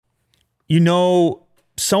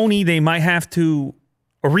Sony, they might have to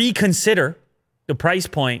reconsider the price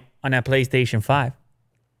point on that PlayStation 5.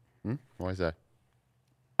 Why is that?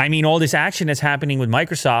 I mean, all this action that's happening with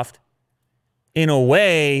Microsoft, in a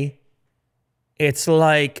way, it's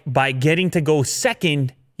like by getting to go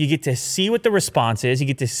second, you get to see what the response is, you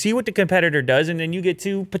get to see what the competitor does, and then you get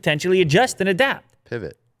to potentially adjust and adapt.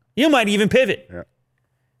 Pivot. You might even pivot. Yeah.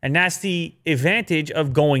 And that's the advantage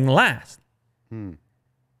of going last.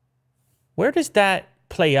 Where does that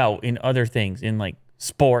play out in other things, in like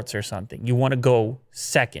sports or something? You want to go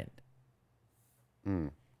second.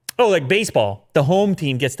 Oh, like baseball. The home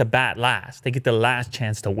team gets to bat last. They get the last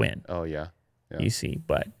chance to win. Oh, yeah. You see.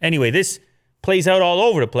 But anyway, this plays out all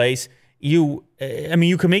over the place. You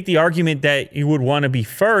can make the argument that you would want to be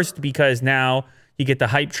first because now you get the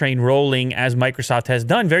hype train rolling as Microsoft has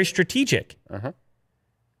done. Very strategic.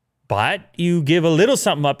 But you give a little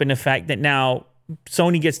something up in the fact that now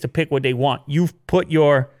Sony gets to pick what they want. You've put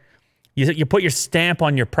you put your stamp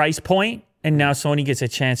on your price point, and now Sony gets a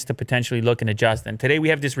chance to potentially look and adjust. And today we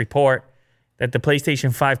have this report that the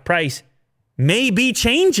PlayStation 5 price may be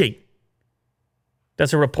changing.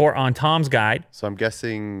 That's a report on Tom's Guide. So I'm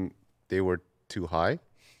guessing they were too high?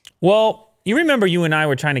 Well, you remember you and I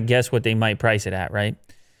were trying to guess what they might price it at, right?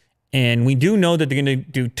 And we do know that they're going to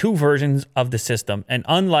do two versions of the system. And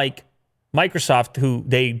unlike Microsoft, who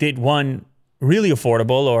they did one really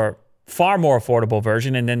affordable or far more affordable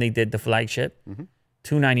version, and then they did the flagship,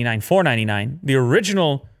 $299, $499. The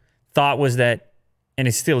original thought was that, and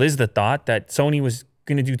it still is the thought, that Sony was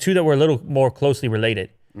going to do two that were a little more closely related.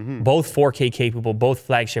 Both 4K capable, both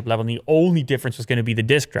flagship level, and the only difference was going to be the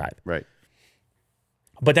disk drive. Right.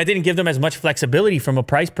 But that didn't give them as much flexibility from a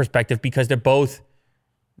price perspective because they both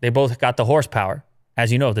got the horsepower,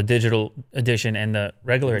 as you know, the digital edition and the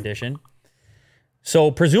regular edition.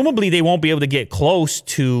 So presumably they won't be able to get close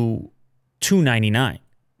to $299,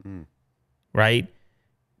 right?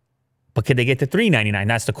 But could they get to $399?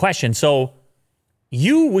 That's the question. So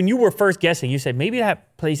when you were first guessing, you said maybe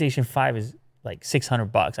that PlayStation 5 is like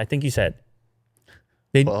 $600. I think you said.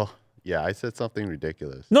 Well, yeah, I said something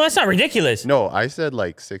ridiculous. No, that's not ridiculous. No, I said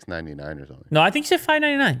like $699 or something. No, I think you said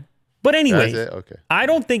 $599. But anyway, okay. I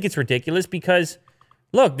don't think it's ridiculous because,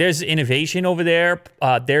 look, there's innovation over there.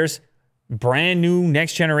 There's brand new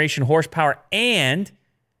next generation horsepower, and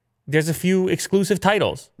there's a few exclusive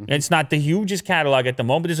titles. It's not the hugest catalog at the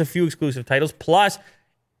moment, but there's a few exclusive titles. Plus,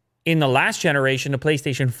 in the last generation, the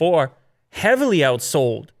PlayStation 4 heavily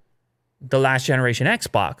outsold the last generation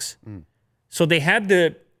Xbox. So they had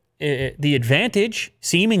the advantage,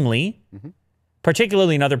 seemingly,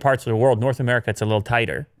 particularly in other parts of the world. North America, it's a little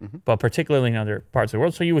tighter, but particularly in other parts of the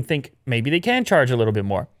world. So you would think maybe they can charge a little bit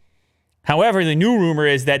more. However, the new rumor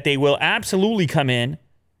is that they will absolutely come in.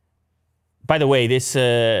 By the way,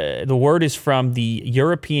 the word is from the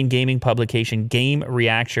European gaming publication Game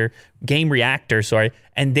Reactor,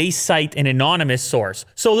 and they cite an anonymous source.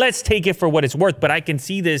 So let's take it for what it's worth, but I can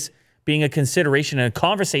see this being a consideration and a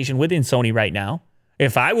conversation within Sony right now.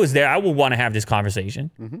 If I was there, I would want to have this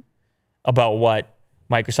conversation about what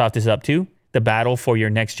Microsoft is up to, the battle for your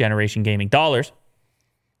next generation gaming dollars.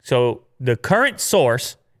 So the current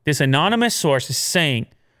source, this anonymous source, is saying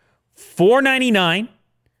 $499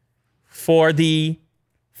 for the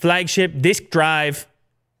flagship disk drive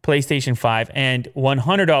PlayStation 5 and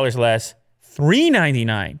 $100 less,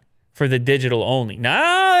 $399 for the digital only.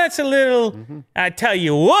 Now that's a little, I tell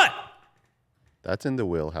you what. That's in the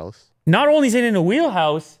wheelhouse. Not only is it in the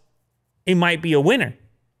wheelhouse, it might be a winner.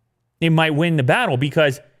 It might win the battle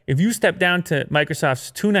because if you step down to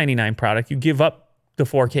Microsoft's $299 product, you give up the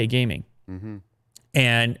 4K gaming.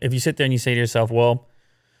 And if you sit there and you say to yourself, well,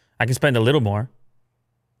 I can spend a little more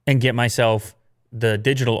and get myself the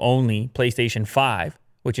digital only PlayStation 5,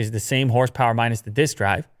 which is the same horsepower minus the disk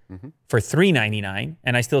drive, for $399,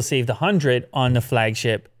 and I still saved $100 on the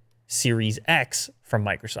flagship Series X from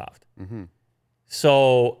Microsoft.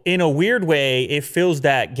 So in a weird way, it fills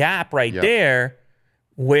that gap right there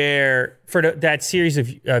where for that series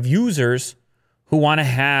of users who want to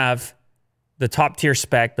have the top tier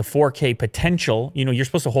spec, the 4K potential, you're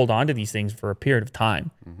supposed to hold on to these things for a period of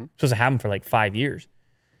time. You're supposed to have them for like 5 years.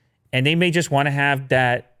 And they may just want to have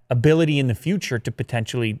that ability in the future to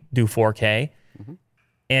potentially do 4K.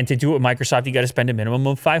 And to do it with Microsoft, you got to spend a minimum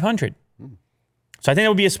of $500. So I think that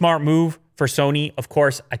would be a smart move for Sony. Of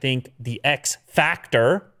course, I think the X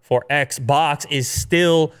factor for Xbox is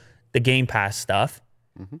still the Game Pass stuff,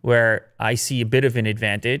 where I see a bit of an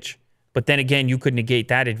advantage. But then again, you could negate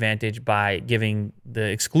that advantage by giving the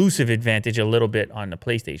exclusive advantage a little bit on the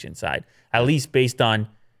PlayStation side, at least based on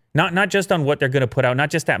Not just on what they're going to put out, not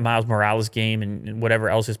just that Miles Morales game and whatever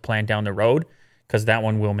else is planned down the road, because that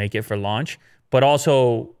one will make it for launch, but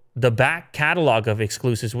also the back catalog of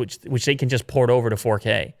exclusives, which they can just port over to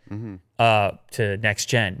 4K, to next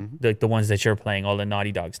gen, the ones that you're playing, all the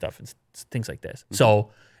Naughty Dog stuff and things like this. So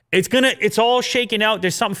it's all shaken out.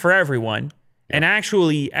 There's something for everyone. And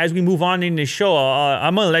actually, as we move on in the show,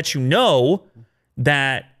 I'm gonna let you know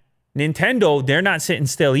that Nintendo, they're not sitting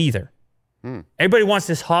still either. Everybody wants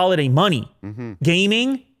this holiday money.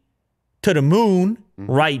 Gaming to the moon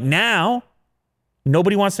right now.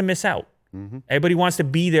 Nobody wants to miss out. Everybody wants to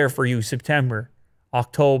be there for you September,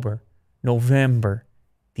 October, November,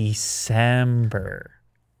 December.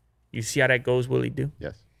 You see how that goes, Willie Do?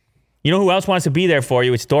 Yes. You know who else wants to be there for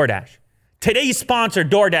you? It's DoorDash. Today's sponsor,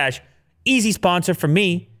 DoorDash. Easy sponsor for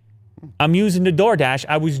me. I'm using the DoorDash.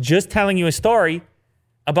 I was just telling you a story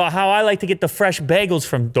about how I like to get the fresh bagels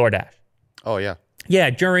from DoorDash. Oh, yeah.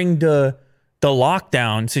 Yeah, during the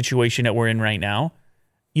lockdown situation that we're in right now,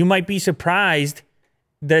 you might be surprised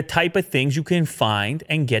the type of things you can find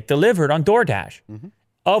and get delivered on DoorDash.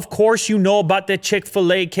 Of course, you know about the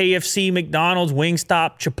Chick-fil-A, KFC, McDonald's,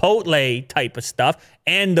 Wingstop, Chipotle type of stuff,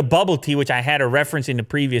 and the bubble tea, which I had a reference in the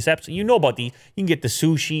previous episode. You know about these. You can get the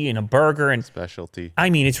sushi and a burger and specialty.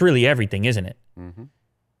 I mean, it's really everything, isn't it?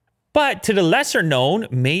 But to the lesser known,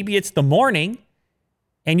 maybe it's the morning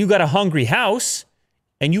and you got a hungry house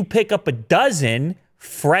and you pick up a dozen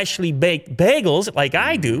freshly baked bagels like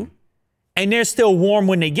I do, and they're still warm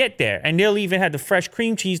when they get there. And they'll even have the fresh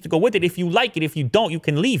cream cheese to go with it. If you like it, if you don't, you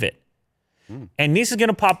can leave it. And this is going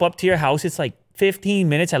to pop up to your house. It's like 15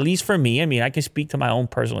 minutes, at least for me. I mean, I can speak to my own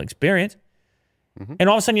personal experience. And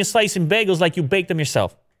all of a sudden, you're slicing bagels like you baked them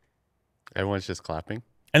yourself. Everyone's just clapping.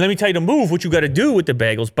 And let me tell you the move, what you got to do with the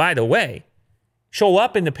bagels, by the way. Show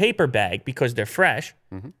up in the paper bag because they're fresh.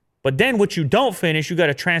 But then what you don't finish, you got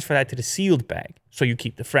to transfer that to the sealed bag so you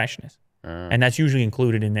keep the freshness. And that's usually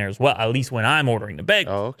included in there as well, at least when I'm ordering the bagels.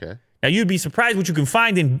 Oh, okay. Now, you'd be surprised what you can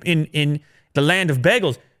find in the land of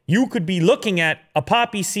bagels. You could be looking at a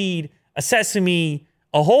poppy seed, a sesame,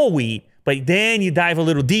 a whole wheat, but then you dive a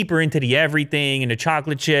little deeper into the everything and the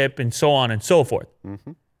chocolate chip and so on and so forth.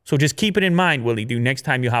 So just keep it in mind, Willie Do, next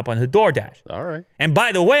time you hop on the DoorDash. All right. And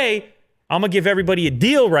by the way, I'm going to give everybody a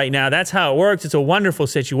deal right now. That's how it works. It's a wonderful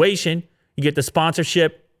situation. You get the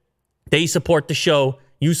sponsorship. They support the show.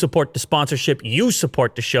 You support the sponsorship. You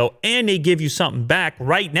support the show. And they give you something back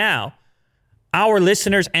right now. Our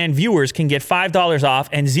listeners and viewers can get $5 off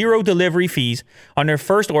and 0 delivery fees on their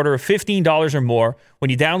first order of $15 or more when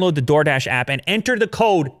you download the DoorDash app and enter the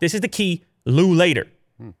code, this is the key, Lou Later.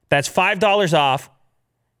 That's $5 off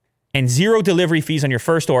and 0 delivery fees on your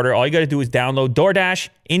first order. All you got to do is download DoorDash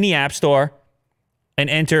in the App Store and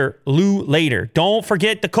enter Lou Later. Don't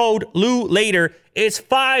forget the code Lou Later. It's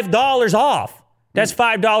 $5 off. That's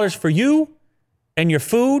 $5 for you and your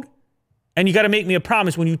food. And you got to make me a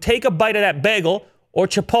promise. When you take a bite of that bagel or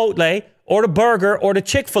Chipotle or the burger or the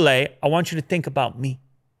Chick-fil-A, I want you to think about me.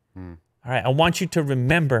 All right. I want you to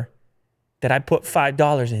remember that I put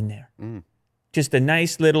 $5 in there. Just a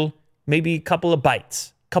nice little, maybe a couple of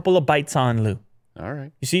bites. Couple of bites on Lou. All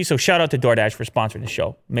right. You see? So shout out to DoorDash for sponsoring the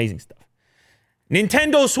show. Amazing stuff.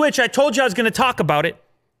 Nintendo Switch. I told you I was going to talk about it.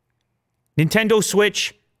 Nintendo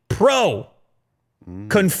Switch Pro.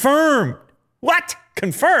 Confirmed. What?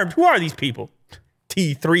 Confirmed? Who are these people?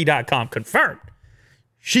 T3.com. Confirmed.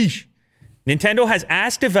 Sheesh. Nintendo has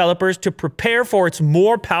asked developers to prepare for its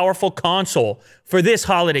more powerful console for this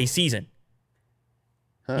holiday season.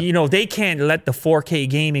 You know, they can't let the 4K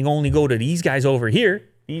gaming only go to these guys over here.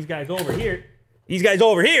 These guys over here. These guys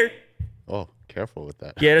over here. Oh, careful with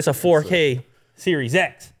that. Yeah, that's a 4K Series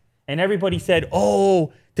X. And everybody said,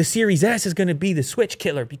 oh, the Series S is going to be the Switch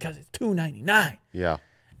killer because it's $299. Yeah.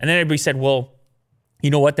 And then everybody said, well, you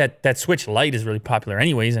know what? That Switch Lite is really popular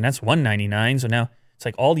anyways, and that's $199. So now it's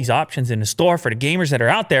like all these options in the store for the gamers that are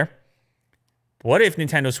out there. What if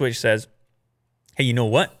Nintendo Switch says, hey, you know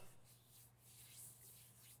what?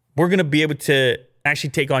 We're going to be able to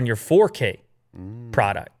actually take on your 4K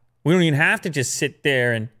product. We don't even have to just sit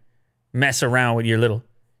there and mess around with your little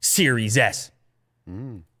Series S.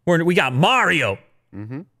 We got Mario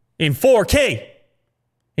in 4K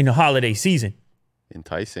in the holiday season.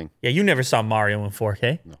 Enticing. Yeah, you never saw Mario in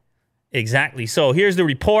 4K. No. Exactly. So here's the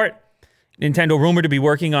report. Nintendo rumored to be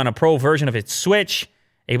working on a Pro version of its Switch,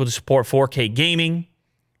 able to support 4K gaming.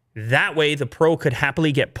 That way, the Pro could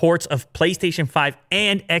happily get ports of PlayStation 5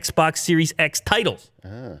 and Xbox Series X titles.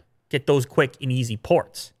 Get those quick and easy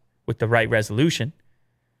ports with the right resolution.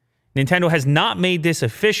 Nintendo has not made this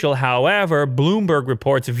official. However, Bloomberg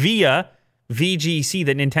reports via VGC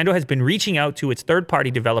that Nintendo has been reaching out to its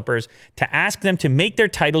third-party developers to ask them to make their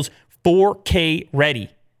titles 4K ready,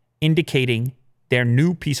 indicating their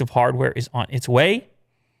new piece of hardware is on its way.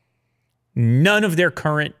 None of their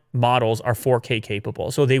current models are 4K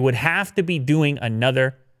capable, so they would have to be doing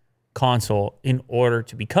another console in order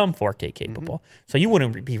to become 4K capable. So you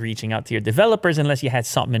wouldn't be reaching out to your developers unless you had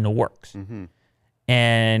something in the works.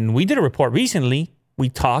 And we did a report recently. We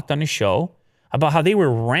talked on the show about how they were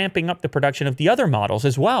ramping up the production of the other models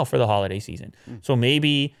as well for the holiday season. So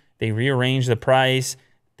maybe they rearrange the price,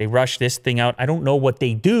 they rush this thing out. I don't know what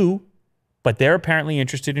they do, but they're apparently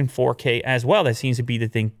interested in 4K as well. That seems to be the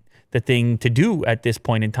thing to do at this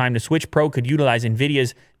point in time. The Switch Pro could utilize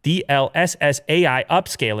NVIDIA's DLSS AI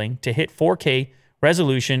upscaling to hit 4K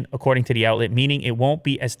resolution, according to the outlet, meaning it won't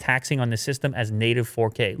be as taxing on the system as native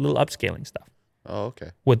 4K. Little upscaling stuff. Oh,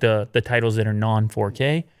 okay. With the titles that are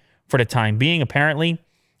non-4K for the time being, apparently.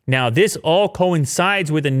 Now, this all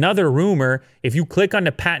coincides with another rumor. If you click on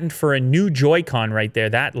the patent for a new Joy-Con right there,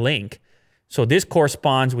 that link. So this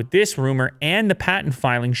corresponds with this rumor and the patent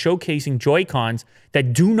filing showcasing Joy-Cons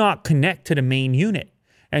that do not connect to the main unit.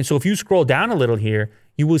 And so if you scroll down a little here,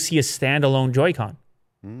 you will see a standalone Joy-Con.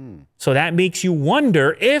 So that makes you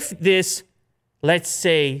wonder if this, let's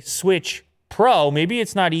say, Switch Pro, maybe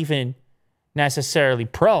it's not even necessarily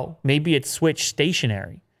Pro. Maybe it's Switch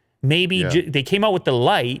stationary. Maybe they came out with the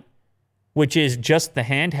Lite, which is just the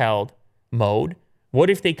handheld mode.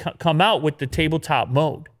 What if they come out with the tabletop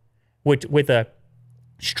mode with a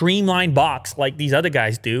streamlined box like these other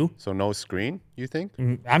guys do? So no screen, you think?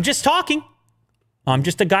 I'm just talking. I'm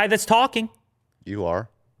just a guy that's talking. You are.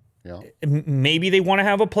 Yeah. Maybe they want to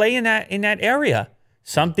have a play in that area.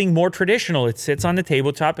 Something more traditional. It sits on the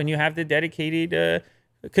tabletop and you have the dedicated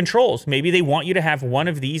controls. Maybe they want you to have one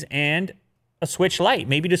of these and a Switch Lite.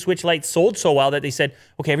 Maybe the Switch Lite sold so well that they said,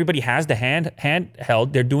 okay, everybody has the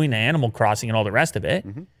handheld. They're doing the Animal Crossing and all the rest of it.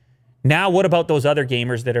 Now, what about those other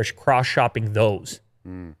gamers that are cross-shopping those?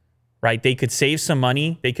 Right? They could save some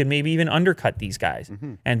money. They could maybe even undercut these guys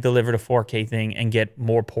and deliver the 4K thing and get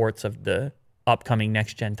more ports of the upcoming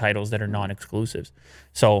next-gen titles that are non-exclusives.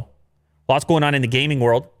 So, lots going on in the gaming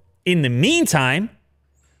world. In the meantime,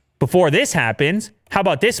 before this happens, how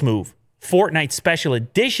about this move? Fortnite Special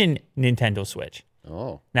Edition Nintendo Switch.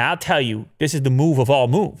 Oh. Now, I'll tell you, this is the move of all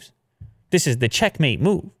moves. This is the checkmate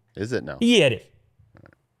move. Is it now? Yeah, it is.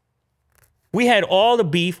 We had all the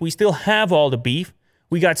beef. We still have all the beef.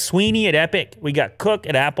 We got Sweeney at Epic. We got Cook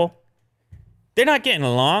at Apple. They're not getting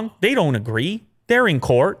along. They don't agree. They're in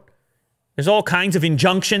court. There's all kinds of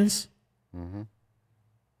injunctions. Do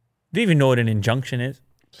you even know what an injunction is?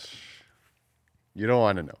 You don't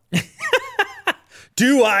want to know.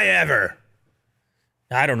 Do I ever?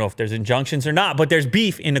 I don't know if there's injunctions or not, but there's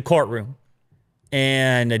beef in the courtroom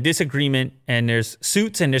and a disagreement, and there's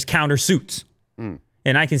suits and there's countersuits.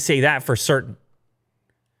 And I can say that for certain.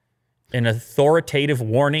 An authoritative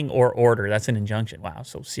warning or order. That's an injunction. Wow,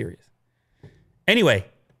 so serious. Anyway,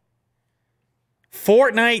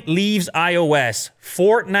 Fortnite leaves iOS.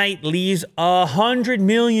 Fortnite leaves 100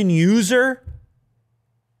 million users,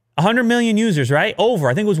 right? Over.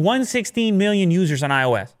 I think it was 116 million users on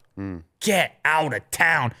iOS. Get out of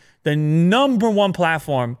town. The number one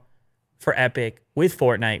platform for Epic with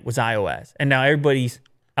Fortnite was iOS. And now everybody's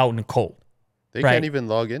out in the cold. They can't even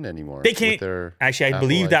log in anymore. They can't. Actually, I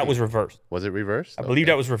believe that was reversed. Was it reversed? I believe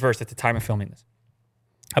that was reversed at the time of filming this.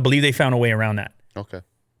 I believe they found a way around that. Okay.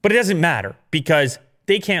 But it doesn't matter because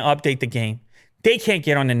they can't update the game. They can't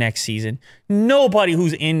get on the next season. Nobody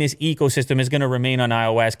who's in this ecosystem is going to remain on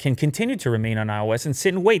iOS, can continue to remain on iOS and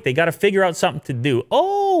sit and wait. They got to figure out something to do.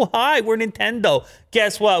 Oh, hi, we're Nintendo.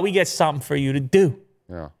 Guess what? We get something for you to do.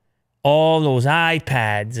 Yeah. All those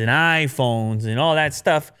iPads and iPhones and all that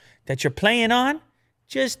stuff that you're playing on,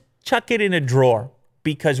 just chuck it in a drawer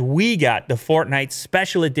because we got the Fortnite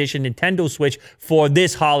Special Edition Nintendo Switch for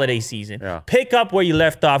this holiday season. Yeah. Pick up where you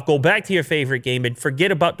left off, go back to your favorite game, and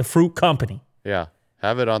forget about the fruit company. Yeah.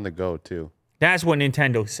 Have it on the go, too. That's what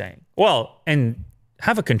Nintendo's saying. Well, and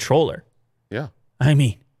have a controller. Yeah. I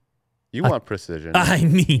mean. You want precision. I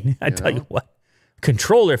mean, I tell you what.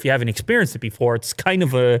 Controller, if you haven't experienced it before, it's kind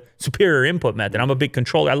of a superior input method. I'm a big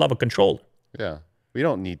controller. I love a controller. Yeah. We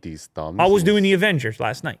don't need these thumbs. I was doing the Avengers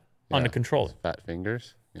last night on the controller. Fat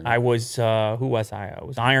fingers. You know? I was, who was I? I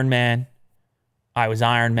was Iron Man.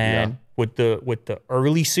 With the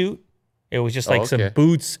early suit. It was just like some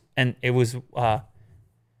boots, and it was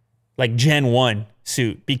like Gen 1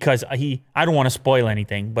 suit because I don't want to spoil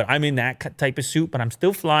anything, but I'm in that type of suit, but I'm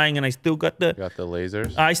still flying, and I still got the... Got the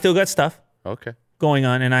lasers? I still got stuff going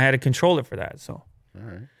on, and I had a controller for that, so... All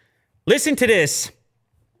right. Listen to this.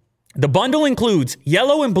 The bundle includes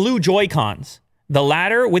yellow and blue Joy-Cons, the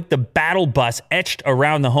latter with the battle bus etched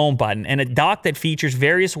around the home button, and a dock that features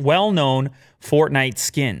various well-known Fortnite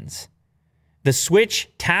skins. The Switch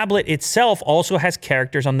tablet itself also has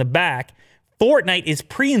characters on the back. Fortnite is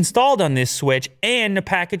pre-installed on this Switch, and the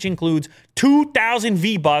package includes 2,000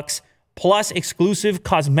 V-Bucks plus exclusive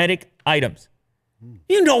cosmetic items.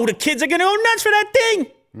 You know the kids are going to go nuts for that thing.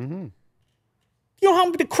 Mm-hmm. You know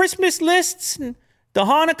how the Christmas lists and the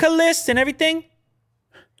Hanukkah lists and everything?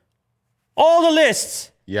 All the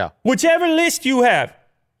lists. Yeah. Whichever list you have.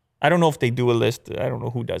 I don't know if they do a list. I don't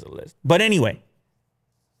know who does a list. But anyway,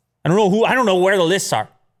 I don't know where the lists are.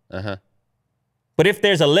 Uh-huh. But if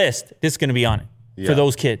there's a list, this is going to be on it for Yeah.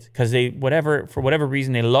 those kids. Because for whatever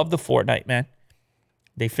reason, they love the Fortnite, man.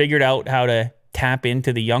 They figured out how to tap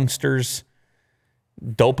into the youngsters'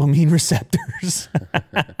 dopamine receptors.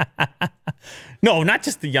 No, not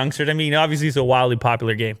just the youngsters. I mean, obviously it's a wildly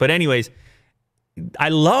popular game. But anyways, I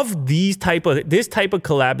love this type of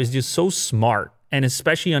collab is just so smart. And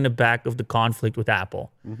especially on the back of the conflict with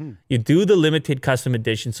Apple. Mm-hmm. You do the limited custom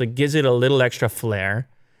edition, so it gives it a little extra flair.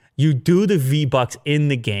 You do the V-Bucks in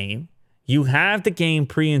the game. You have the game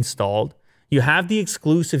pre-installed. You have the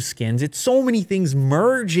exclusive skins. It's so many things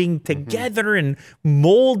merging together and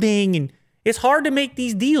molding. And it's hard to make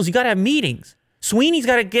these deals. You got to have meetings. Sweeney's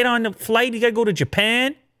got to get on the flight. You got to go to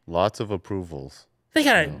Japan. Lots of approvals. They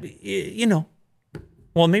got to,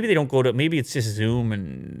 well, maybe they don't go to, maybe it's just Zoom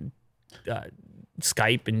and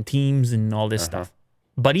Skype and Teams and all this stuff.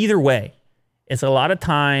 But either way, it's a lot of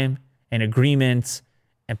time and agreements,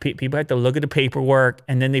 and people have to look at the paperwork,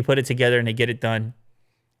 and then they put it together and they get it done.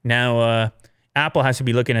 Now, Apple has to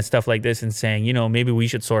be looking at stuff like this and saying, maybe we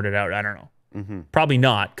should sort it out. I don't know. Mm-hmm. Probably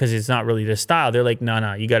not, because it's not really their style. They're like,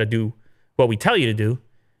 no, you got to do what we tell you to do.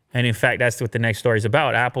 And in fact, that's what the next story is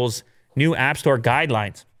about. Apple's new App Store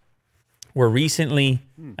guidelines were recently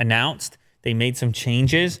announced. They made some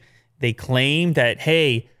changes. They claim that,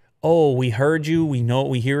 hey, we heard you.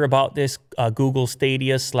 We hear about this Google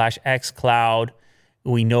Stadia / xCloud.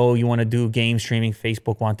 We know you want to do game streaming.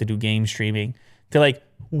 Facebook want to do game streaming. They're like,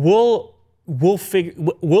 we'll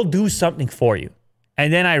do something for you.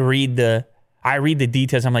 And then I read the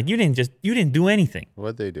details. I'm like, you didn't do anything.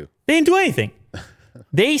 What'd they do? They didn't do anything.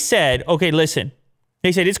 They said, okay, listen.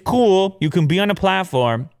 They said, it's cool. You can be on a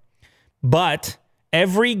platform, but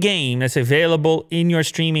every game that's available in your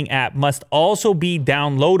streaming app must also be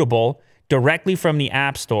downloadable directly from the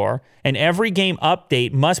App Store, and every game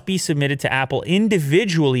update must be submitted to Apple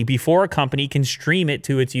individually before a company can stream it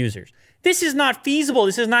to its users. This is not feasible.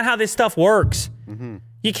 This is not how this stuff works. Mm-hmm.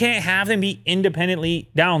 You can't have them be independently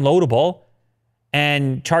downloadable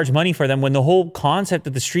and charge money for them when the whole concept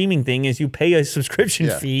of the streaming thing is you pay a subscription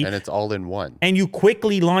fee. And it's all in one. And you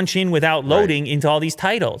quickly launch in without loading into all these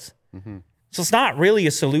titles. Mm-hmm. So it's not really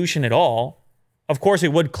a solution at all. Of course,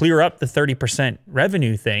 it would clear up the 30%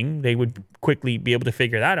 revenue thing. They would quickly be able to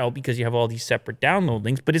figure that out because you have all these separate download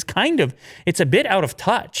links. But it's a bit out of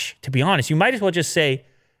touch, to be honest. You might as well just say,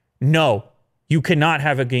 no, you cannot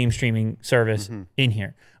have a game streaming service in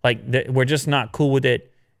here. Like, we're just not cool with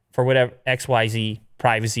it for whatever, XYZ,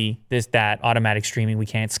 privacy, this, that, automatic streaming. We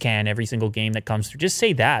can't scan every single game that comes through. Just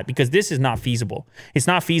say that, because this is not feasible. It's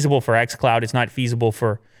not feasible for xCloud. It's not feasible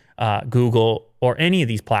for Google or any of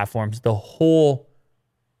these platforms. The whole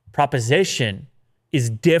proposition is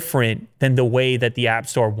different than the way that the App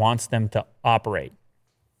Store wants them to operate.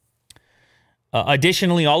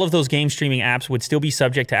 Additionally, all of those game streaming apps would still be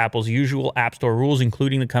subject to Apple's usual App Store rules,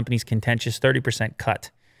 including the company's contentious 30%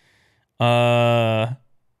 cut.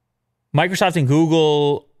 Microsoft and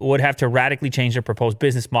Google would have to radically change their proposed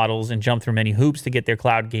business models and jump through many hoops to get their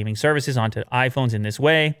cloud gaming services onto iPhones in this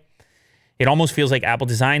way. It almost feels like Apple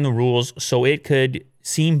designed the rules so it could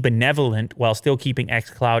seem benevolent while still keeping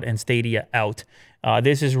xCloud and Stadia out.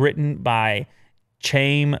 This is written by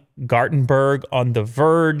Chaim Gartenberg on The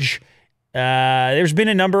Verge. There's been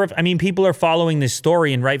a number of, people are following this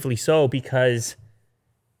story, and rightfully so, because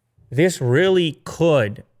this really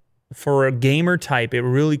could, for a gamer type, it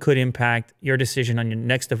really could impact your decision on your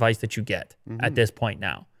next device that you get at this point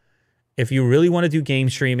now. If you really want to do game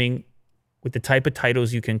streaming with the type of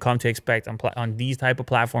titles you can come to expect on these type of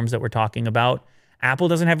platforms that we're talking about, Apple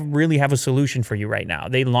doesn't really have a solution for you right now.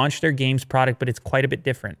 They launched their games product, but it's quite a bit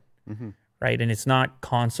different, right? And it's not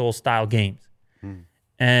console-style games.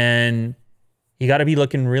 And you got to be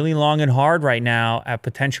looking really long and hard right now at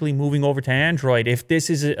potentially moving over to Android if this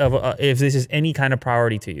is any kind of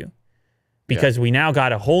priority to you. Because we now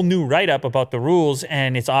got a whole new write-up about the rules,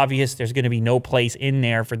 and it's obvious there's going to be no place in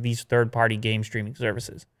there for these third-party game streaming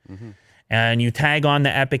services. and you tag on the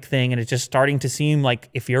Epic thing, and it's just starting to seem like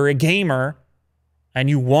if you're a gamer and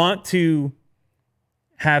you want to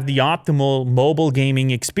have the optimal mobile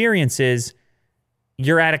gaming experiences,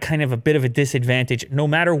 you're at a kind of a bit of a disadvantage no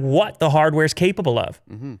matter what the hardware is capable of.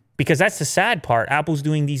 Because that's the sad part. Apple's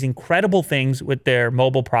doing these incredible things with their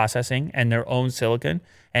mobile processing and their own silicon,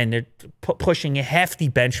 and they're pushing hefty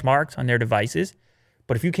benchmarks on their devices.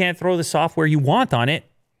 But if you can't throw the software you want on it,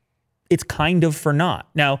 it's kind of for naught.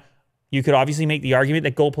 Now, you could obviously make the argument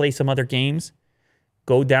that go play some other games,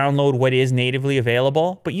 go download what is natively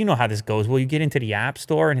available, but you know how this goes. Well, you get into the App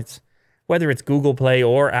Store, and it's whether it's Google Play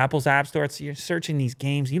or Apple's App Store, you're searching these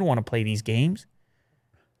games. You don't want to play these games.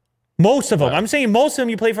 Most of them. I'm saying most of them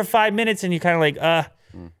you play for 5 minutes and you're kind of like,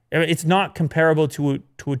 it's not comparable to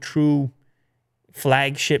a true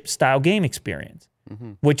flagship style game experience,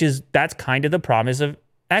 that's kind of the promise of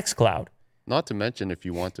xCloud. Not to mention if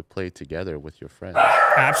you want to play together with your friends.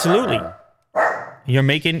 Absolutely. You're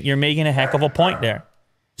making a heck of a point there.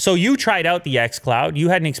 So you tried out the xCloud. You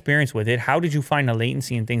had an experience with it. How did you find the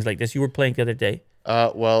latency and things like this? You were playing the other day.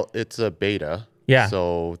 Well, it's a beta. Yeah.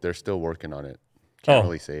 So they're still working on it. Can't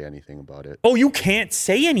really say anything about it. Oh, you can't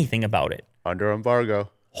say anything about it. Under embargo.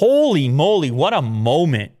 Holy moly, what a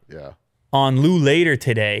moment. Yeah. On Lou Later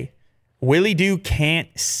today. Willie Doo can't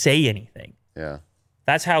say anything. Yeah.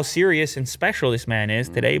 That's how serious and special this man is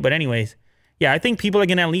today. But anyways, yeah, I think people are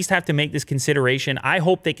going to at least have to make this consideration. I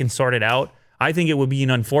hope they can sort it out. I think it would be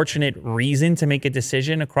an unfortunate reason to make a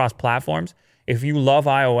decision across platforms. If you love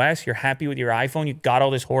iOS, you're happy with your iPhone, you got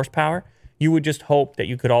all this horsepower, you would just hope that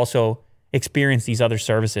you could also experience these other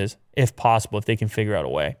services, if possible, if they can figure out a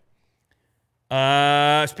way.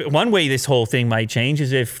 One way this whole thing might change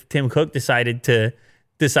is if Tim Cook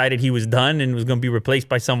decided he was done and was going to be replaced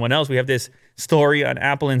by someone else. We have this story on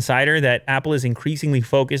Apple Insider that Apple is increasingly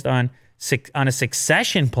focused on a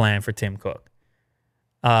succession plan for Tim Cook.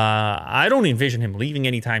 I don't envision him leaving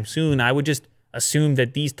anytime soon. I would just assume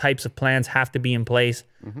that these types of plans have to be in place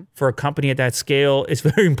for a company at that scale. It's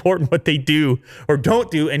very important what they do or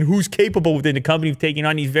don't do and who's capable within the company of taking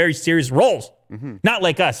on these very serious roles. Not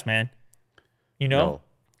like us, man. You know? No.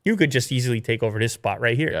 You could just easily take over this spot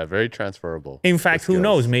right here. Yeah, very transferable. In fact, who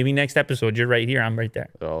knows? Maybe next episode, you're right here. I'm right there.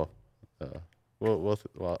 So, well,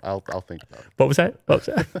 I'll think about it. What was that?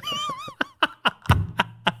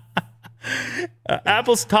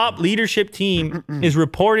 Apple's top leadership team is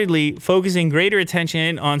reportedly focusing greater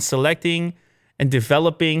attention on selecting and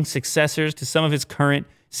developing successors to some of its current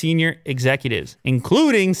senior executives,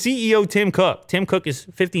 including CEO Tim Cook. Tim Cook is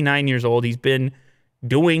 59 years old. He's been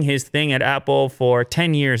doing his thing at Apple for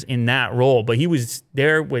 10 years in that role, but he was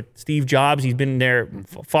there with Steve Jobs. He's been there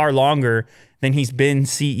far longer than he's been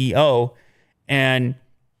CEO. And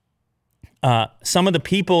some of the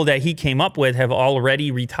people that he came up with have already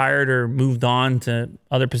retired or moved on to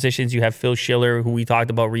other positions. You have Phil Schiller, who we talked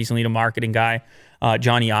about recently, the marketing guy.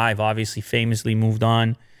 Johnny Ive obviously famously moved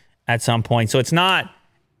on at some point. So it's not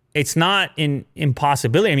an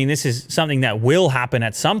impossibility. I mean, this is something that will happen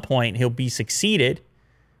at some point. He'll be succeeded.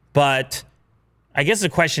 But I guess the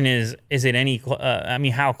question is it any,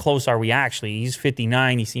 how close are we actually? He's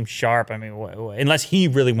 59. He seems sharp. I mean, unless he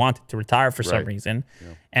really wanted to retire for some reason. Yeah.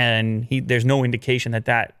 And there's no indication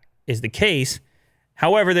that is the case.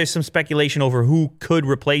 However, there's some speculation over who could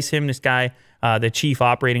replace him. This guy, the chief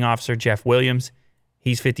operating officer, Jeff Williams,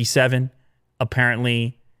 he's 57.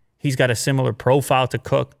 Apparently, he's got a similar profile to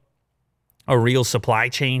Cook. A real supply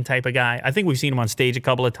chain type of guy. I think we've seen him on stage a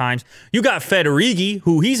couple of times. You got Federighi,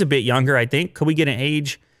 who he's a bit younger, I think. Could we get an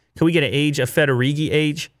age? Could we get an age, a Federighi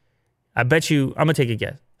age? I bet you, I'm going to take a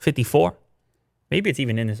guess. 54? Maybe it's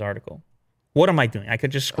even in this article. What am I doing? I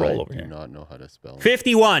could just scroll over here. I do not know how to spell it.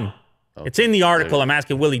 51. Okay. It's in the article. I'm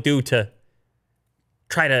asking Willie Doo to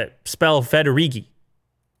try to spell Federighi,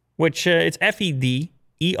 which it's Federighi.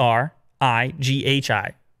 I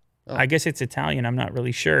guess it's Italian. I'm not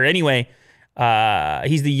really sure. Anyway,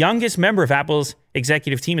 he's the youngest member of Apple's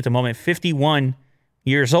executive team at the moment, 51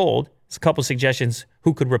 years old. There's a couple suggestions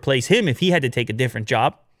who could replace him if he had to take a different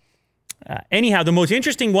job. Anyhow, the most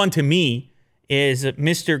interesting one to me is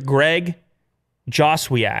Mr. Greg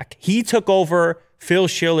Joswiak. He took over Phil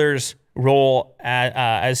Schiller's role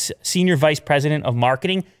as Senior Vice President of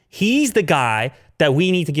Marketing. He's the guy that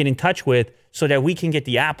we need to get in touch with so that we can get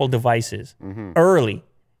the Apple devices early.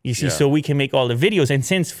 You see, so we can make all the videos. And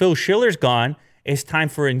since Phil Schiller's gone, it's time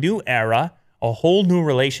for a new era, a whole new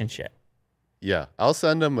relationship. Yeah, I'll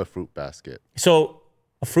send him a fruit basket. So,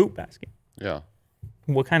 a fruit basket? Yeah.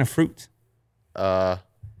 What kind of fruits? Watermelon.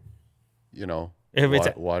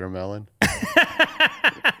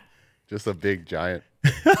 Just a big, giant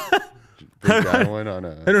big giant one on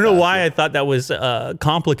a. I don't know why I thought that was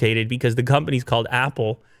complicated because the company's called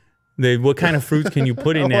Apple. What kind of fruits can you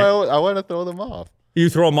put in there? I want to throw them off. You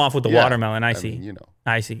throw them off with the watermelon. I see. Mean,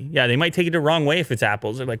 I see. Yeah, they might take it the wrong way if it's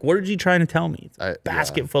apples. They're like, what are you trying to tell me? It's a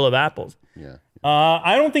basket full of apples. Yeah.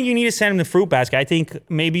 I don't think you need to send them the fruit basket. I think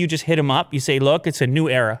maybe you just hit them up. You say, look, it's a new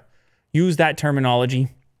era. Use that terminology.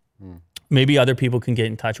 Maybe other people can get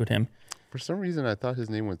in touch with him. For some reason, I thought his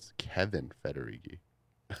name was Kevin Federighi.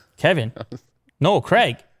 Kevin? No,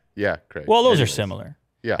 Craig. Yeah, Craig. Well, those are similar.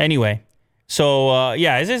 Yeah. Anyway, so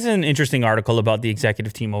this is an interesting article about the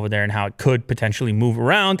executive team over there and how it could potentially move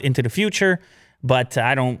around into the future. But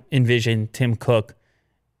I don't envision Tim Cook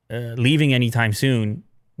leaving anytime soon,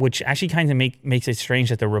 which actually kind of makes it strange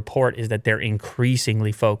that the report is that they're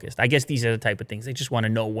increasingly focused. I guess these are the type of things they just want to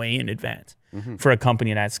know way in advance for a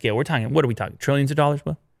company at that scale. What are we talking? Trillions of dollars,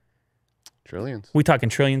 Will? Trillions. We talking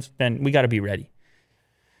trillions? Then we got to be ready.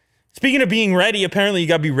 Speaking of being ready, apparently you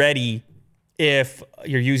got to be ready if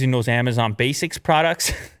you're using those Amazon Basics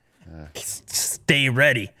products. Stay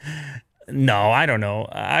ready. No, I don't know.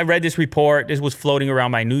 I read this report. This was floating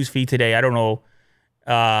around my news feed today. I don't know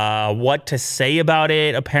what to say about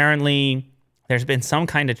it. Apparently, there's been some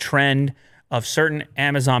kind of trend of certain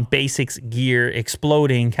Amazon Basics gear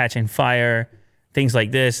exploding, catching fire, things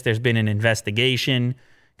like this. There's been an investigation.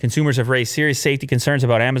 Consumers have raised serious safety concerns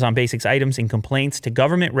about Amazon Basics items in complaints to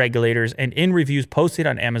government regulators and in reviews posted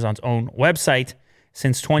on Amazon's own website.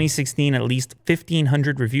 Since 2016, at least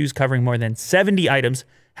 1,500 reviews covering more than 70 items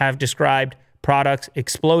have described products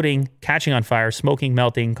exploding, catching on fire, smoking,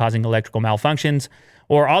 melting, causing electrical malfunctions,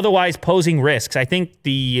 or otherwise posing risks. I think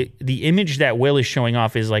the image that Will is showing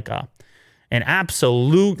off is like an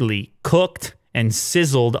absolutely cooked and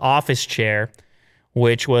sizzled office chair,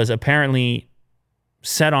 which was apparently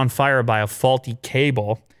set on fire by a faulty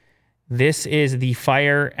cable. This is the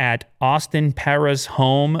fire at Austin Para's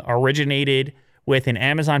home, originated with an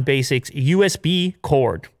Amazon Basics USB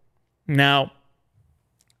cord. Now,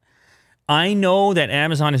 I know that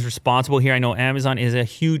Amazon is responsible here. I know Amazon is a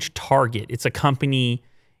huge target. It's a company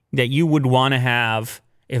that you would want to have.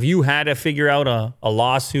 If you had to figure out a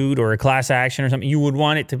lawsuit or a class action or something, you would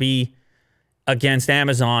want it to be against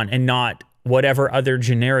Amazon and not whatever other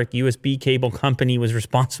generic USB cable company was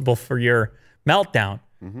responsible for your meltdown.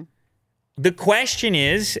 Mm-hmm. The question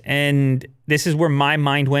is, and this is where my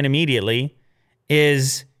mind went immediately,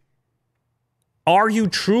 is are you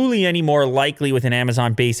truly any more likely with an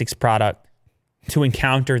Amazon Basics product to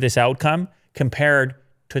encounter this outcome compared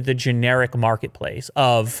to the generic marketplace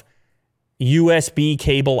of USB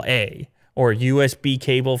cable A or USB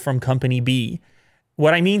cable from company B?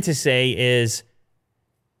 What I mean to say is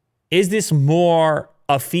this more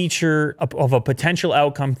a feature of a potential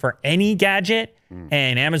outcome for any gadget?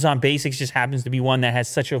 And Amazon Basics just happens to be one that has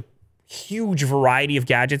such a huge variety of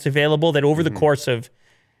gadgets available that over the course of,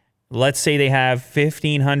 let's say they have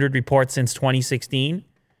 1,500 reports since 2016,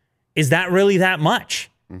 is that really that much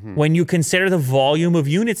when you consider the volume of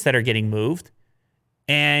units that are getting moved?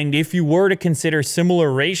 And if you were to consider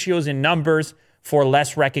similar ratios and numbers for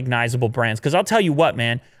less recognizable brands, because I'll tell you what,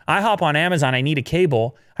 man, I hop on Amazon, I need a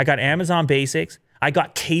cable. I got Amazon Basics. I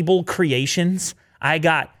got Cable Creations. I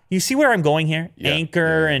got, you see where I'm going here? Yeah,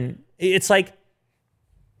 Anchor. Yeah. And it's like,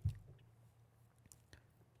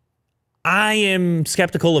 I am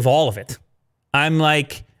skeptical of all of it. I'm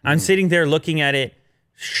like, I'm sitting there looking at it.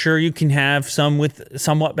 Sure, you can have some with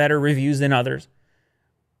somewhat better reviews than others.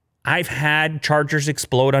 I've had chargers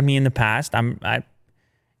explode on me in the past.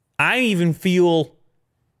 I even feel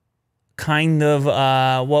kind of,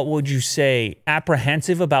 what would you say,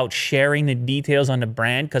 apprehensive about sharing the details on the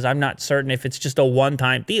brand because I'm not certain if it's just a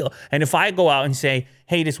one-time deal. And if I go out and say,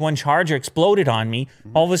 hey, this one charger exploded on me,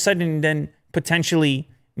 all of a sudden then potentially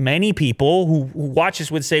many people who watch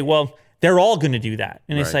this would say, well, they're all going to do that.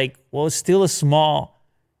 And It's like, well, it's still a small...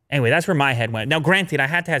 Anyway, that's where my head went. Now, granted, I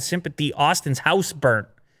had to have sympathy. Austin's house burnt.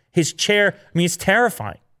 His chair, I mean, it's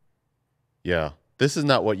terrifying. Yeah. This is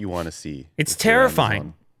not what you want to see. It's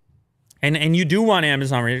terrifying. And you do want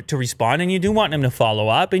Amazon to respond, and you do want them to follow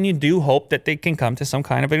up, and you do hope that they can come to some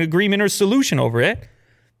kind of an agreement or solution over it.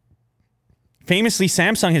 Famously,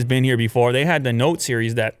 Samsung has been here before. They had the Note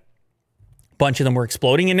series that a bunch of them were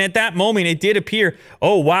exploding, and at that moment, it did appear,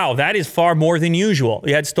 oh, wow, that is far more than usual.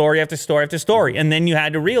 You had story after story after story, and then you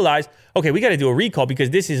had to realize, okay, we got to do a recall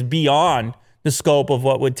because this is beyond the scope of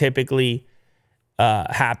what would typically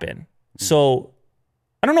happen. So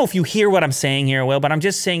I don't know if you hear what I'm saying here, Will, but I'm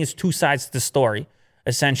just saying it's two sides to the story,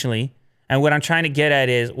 essentially. And what I'm trying to get at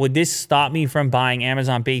is, would this stop me from buying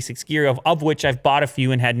Amazon Basics gear, of which I've bought a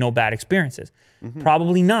few and had no bad experiences?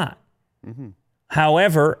 Probably not.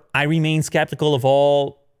 However, I remain skeptical of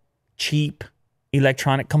all cheap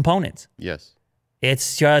electronic components. Yes.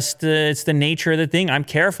 It's just, it's the nature of the thing. I'm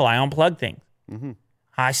careful. I unplug things.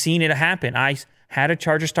 I seen it happen. I had a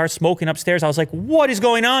charger start smoking upstairs. I was like, what is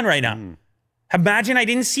going on right now? Imagine I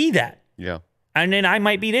didn't see that. Yeah. And then I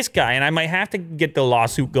might be this guy and I might have to get the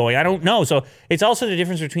lawsuit going. I don't know. So it's also the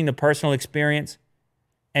difference between the personal experience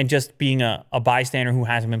and just being a bystander who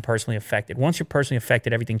hasn't been personally affected. Once you're personally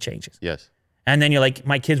affected, everything changes. Yes. And then you're like,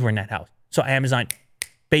 my kids were in that house. So Amazon,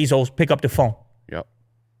 Bezos, pick up the phone. Yep.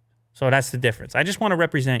 So that's the difference. I just want to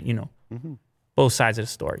represent, both sides of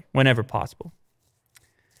the story whenever possible.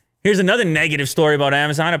 Here's another negative story about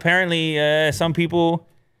Amazon. Apparently, some people,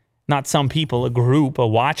 not some people, a group, a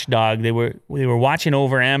watchdog, they were watching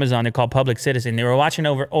over Amazon. They're called Public Citizen. They were watching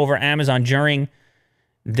over Amazon during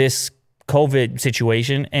this COVID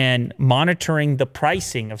situation and monitoring the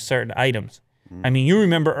pricing of certain items. I mean, you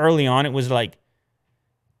remember early on, it was like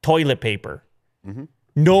toilet paper.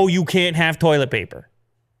 No, you can't have toilet paper.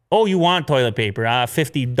 Oh, you want toilet paper?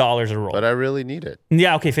 $50 a roll. But I really need it.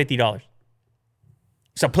 Yeah, okay, $50.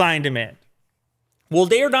 Supply and demand. Well,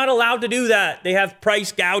 they're not allowed to do that. They have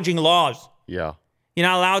price gouging laws. Yeah. You're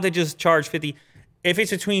not allowed to just charge 50. If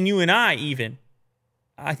it's between you and I, even,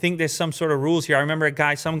 I think there's some sort of rules here. I remember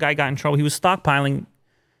some guy got in trouble. He was stockpiling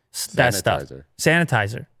that stuff.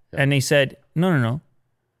 Sanitizer. Yeah. And they said, no.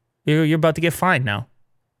 You're about to get fined now.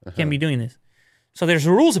 You can't be doing this. So there's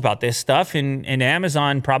rules about this stuff, and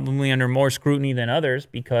Amazon probably under more scrutiny than others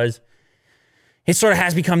because it sort of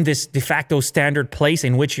has become this de facto standard place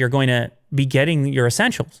in which you're going to be getting your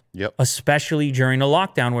essentials, especially during the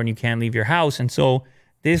lockdown when you can't leave your house. And so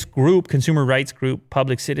this group, consumer rights group,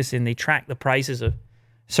 Public Citizen, they track the prices of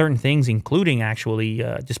certain things, including actually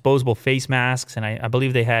disposable face masks. And I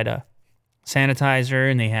believe they had a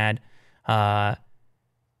sanitizer and they had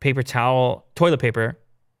paper towel, toilet paper,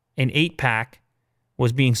 an 8-pack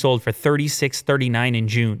was being sold for $36.39 in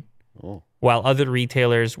June, while other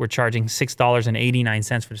retailers were charging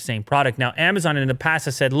 $6.89 for the same product. Now, Amazon in the past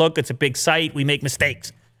has said, look, it's a big site. We make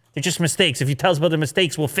mistakes. They're just mistakes. If you tell us about the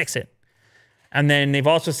mistakes, we'll fix it. And then they've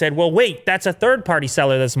also said, well, wait, that's a third-party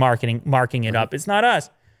seller that's marking it up. It's not us.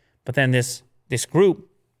 But then this group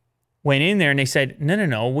went in there and they said,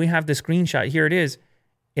 no, we have the screenshot. Here it is.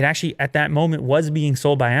 It actually, at that moment, was being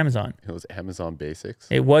sold by Amazon. It was Amazon Basics?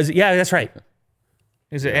 It was, yeah, that's right.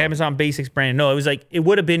 It was an Amazon Basics brand. No, it was like, it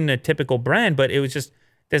would have been a typical brand, but it was just,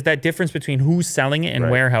 there's that difference between who's selling it and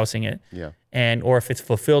warehousing it. Yeah. Or if it's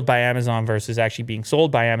fulfilled by Amazon versus actually being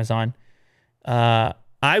sold by Amazon. I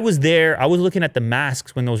was there. I was looking at the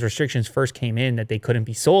masks when those restrictions first came in that they couldn't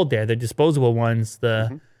be sold there. The disposable ones,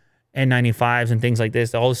 the N95s and things like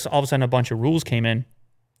this. All of a sudden, a bunch of rules came in.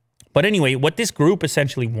 But anyway, what this group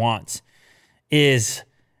essentially wants is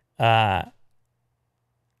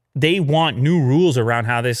they want new rules around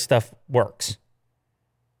how this stuff works.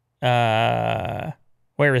 Where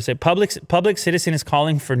is it? Public Citizen is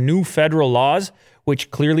calling for new federal laws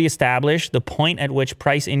which clearly establish the point at which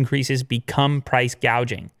price increases become price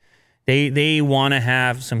gouging. They want to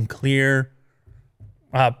have some clear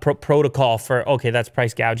protocol for, okay, that's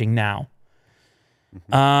price gouging now.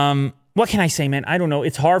 What can I say, man? I don't know.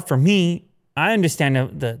 It's hard for me. I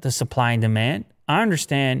understand the supply and demand. I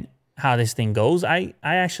understand how this thing goes. I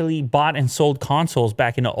actually bought and sold consoles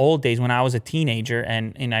back in the old days when I was a teenager,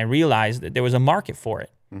 and I realized that there was a market for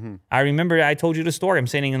it. I remember I told you the story. I'm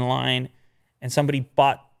sitting in line, and somebody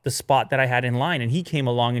bought the spot that I had in line, and he came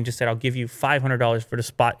along and just said, I'll give you $500 for the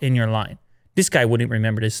spot in your line. This guy wouldn't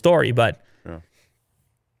remember this story, but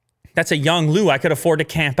that's a young Lou. I could afford to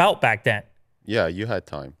camp out back then. Yeah, you had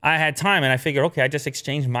time. I had time, and I figured, okay, I just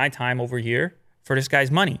exchanged my time over here for this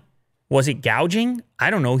guy's money. Was it gouging? I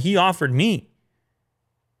don't know. He offered me.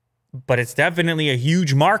 But it's definitely a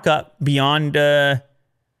huge markup beyond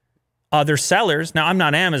other sellers. Now, I'm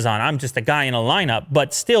not Amazon. I'm just a guy in a lineup.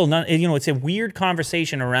 But still, it's a weird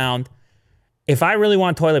conversation around, if I really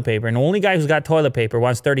want toilet paper and the only guy who's got toilet paper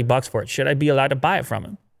wants $30 for it, should I be allowed to buy it from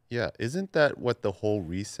him? Yeah, isn't that what the whole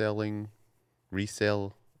resale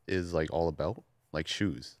is like all about? Like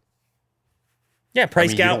shoes. Yeah,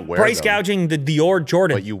 price gouging the Dior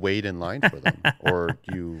Jordan. But you wait in line for them, or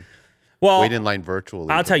you wait in line virtually.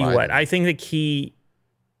 I'll tell you what. Them. I think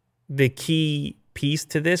the key piece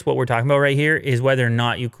to this, what we're talking about right here, is whether or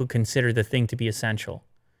not you could consider the thing to be essential.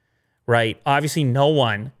 Right? Obviously, no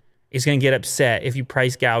one is going to get upset if you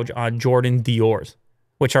price gouge on Jordan Dior's,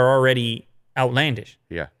 which are already outlandish.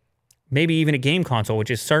 Yeah. Maybe even a game console,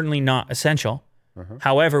 which is certainly not essential.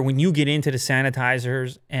 However, when you get into the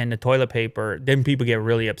sanitizers and the toilet paper, then people get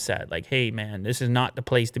really upset. Like, hey, man, this is not the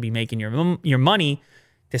place to be making your money.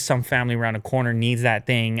 there's some family around the corner needs that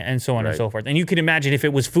thing, and so on and Right. so forth. And you can imagine if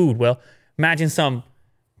it was food. Well, imagine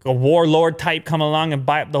a warlord type come along and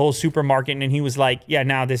buy up the whole supermarket, and he was like, "Yeah,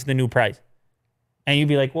 now this is the new price," and you'd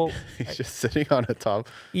be like, "Well, He's just sitting on a top,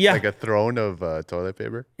 Yeah. like a throne of toilet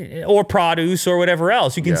paper. or produce or whatever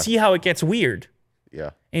else." You can Yeah. see how it gets weird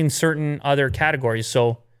Yeah. in certain other categories.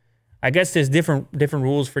 So, I guess there's different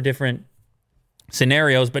rules for different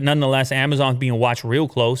scenarios, but nonetheless, Amazon's being watched real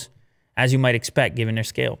close, as you might expect, given their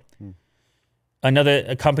scale.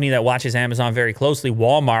 A company that watches Amazon very closely,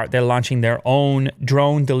 Walmart, they're launching their own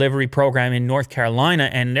drone delivery program in North Carolina,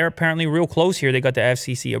 and they're apparently real close here. They got the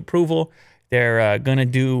FCC approval. They're gonna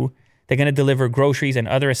deliver groceries and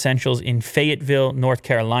other essentials in Fayetteville, North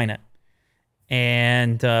Carolina.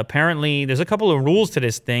 And apparently, there's a couple of rules to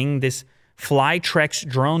this thing. This Flytrex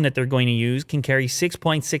drone that they're going to use can carry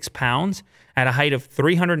 6.6 pounds at a height of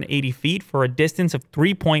 380 feet for a distance of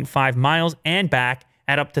 3.5 miles and back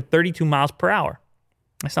at up to 32 miles per hour.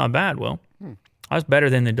 That's not bad, Will. That's better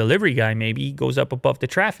than the delivery guy, maybe. He goes up above the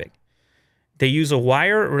traffic. They use a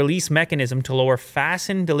wire release mechanism to lower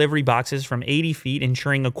fastened delivery boxes from 80 feet,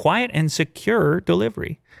 ensuring a quiet and secure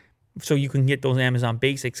delivery. So you can get those Amazon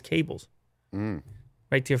Basics cables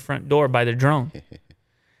right to your front door by the drone.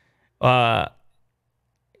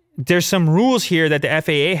 There's some rules here that the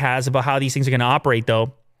FAA has about how these things are going to operate,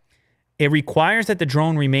 though. It requires that the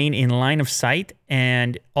drone remain in line of sight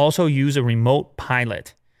and also use a remote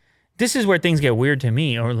pilot. This is where things get weird to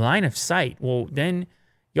me, or line of sight. Well, then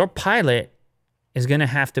your pilot is going to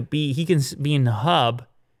have to be, he can be in the hub,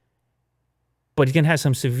 but he can have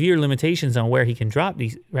some severe limitations on where he can drop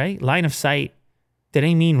these, right? Line of sight, do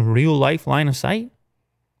they mean real life line of sight?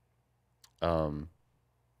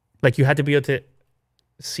 Like you had to be able to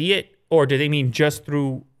see it, or do they mean just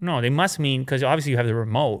through? No, they must mean, because obviously you have the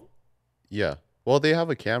remote. Yeah. Well, they have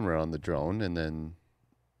a camera on the drone, and then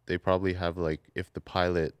they probably have, like, if the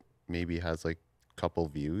pilot maybe has like a couple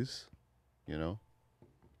views, you know?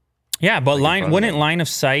 Yeah, but front of wouldn't them. line of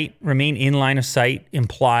sight, remain in line of sight,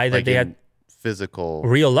 imply that Like they in had physical,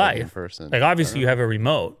 real like, in life? person. Like obviously you have a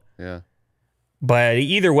remote. Yeah. But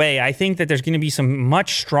either way, I think that there's going to be some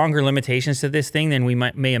much stronger limitations to this thing than we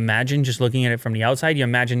may imagine just looking at it from the outside. You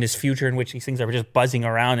imagine this future in which these things are just buzzing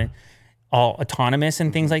around and all autonomous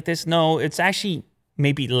and things like this. No, it's actually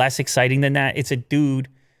maybe less exciting than that. It's a dude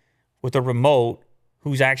with a remote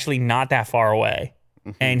who's actually not that far away.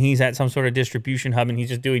 And he's at some sort of distribution hub and he's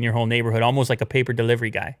just doing your whole neighborhood, almost like a paper delivery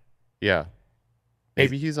guy. Yeah.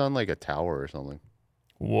 Maybe he's on like a tower or something,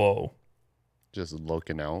 Whoa. just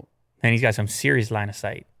looking out. And he's got some serious line of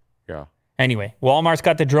sight. Yeah. Anyway, Walmart's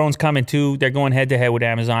got the drones coming too. They're going head to head with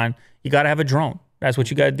Amazon. You got to have a drone. That's what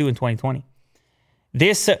you got to do in 2020.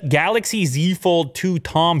 This Galaxy Z Fold 2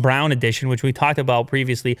 Tom Brown edition, which we talked about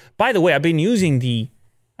previously. By the way, I'm using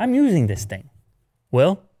this thing.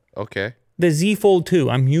 Will? Okay. The Z Fold 2,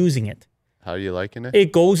 I'm using it. How are you liking it?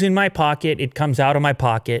 It goes in my pocket. It comes out of my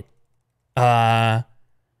pocket.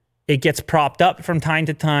 It gets propped up from time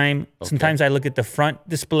to time. Okay. Sometimes I look at the front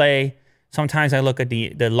display. Sometimes I look at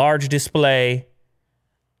the large display.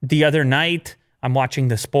 The other night, I'm watching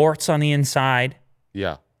the sports on the inside.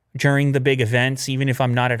 Yeah. During the big events, even if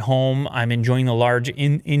I'm not at home, I'm enjoying the large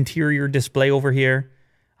interior display over here.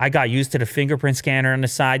 I got used to the fingerprint scanner on the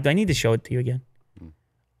side. Do I need to show it to you again?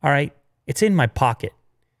 All right. It's in my pocket.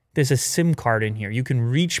 There's a SIM card in here. You can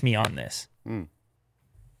reach me on this.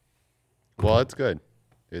 Well, it's good.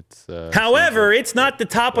 It's However, it's not the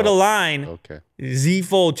top of the line okay. Z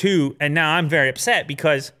Fold 2. And now I'm very upset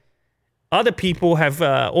because other people have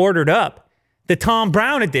ordered up the Tom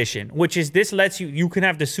Brown edition, which is this lets you can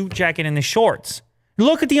have the suit jacket and the shorts.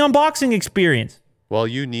 Look at the unboxing experience. Well,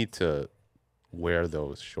 you need to wear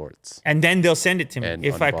those shorts. And then they'll send it to me. And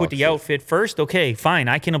If I put the unbox it. outfit first, okay, fine,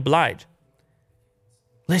 I can oblige.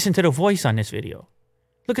 Listen to the voice on this video.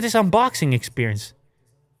 Look at this unboxing experience.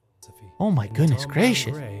 Oh my goodness Tom Brown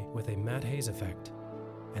gracious. Gray with a matte haze effect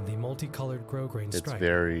and the multicolored grosgrain It's stripe.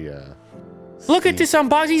 very Look at this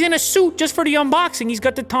unboxing. He's in a suit just for the unboxing. He's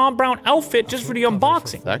got the Tom Brown outfit just for the Front cover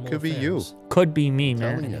unboxing. That formal could be you. affairs Could be me, man.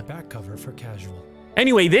 Telling And you. a back cover for casual.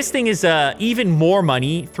 Anyway, this thing is even more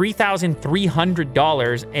money,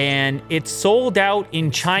 $3,300, and it sold out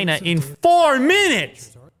in China in 4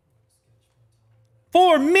 minutes.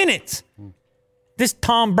 4 minutes. This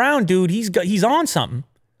Tom Brown dude, he's on something.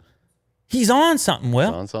 He's on something,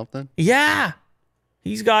 Will. on something. Yeah.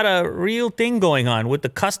 He's got a real thing going on with the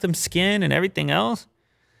custom skin and everything else.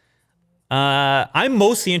 I'm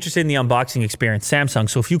mostly interested in the unboxing experience, Samsung.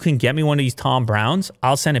 So if you can get me one of these Tom Browns,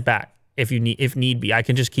 I'll send it back if need be. I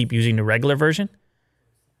can just keep using the regular version.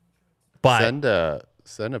 But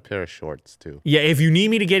Send a pair of shorts too. Yeah, if you need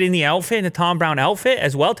me to get in the outfit, in the Tom Brown outfit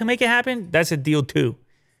as well to make it happen, that's a deal too.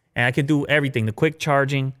 And I can do everything, the quick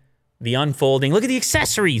charging, the unfolding. Look at the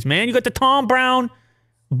accessories, man. You got the Tom Brown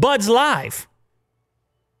Buds Live.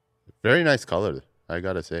 Very nice color, I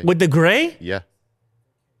gotta say. With the gray Yeah.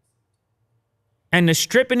 and the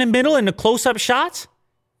strip in the middle and the close-up shots.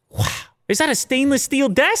 Wow. Is that a stainless steel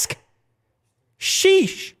desk?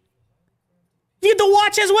 Sheesh. You get the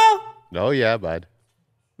watch as well? Oh yeah, bud.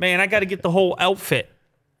 Man, I got to get the whole outfit.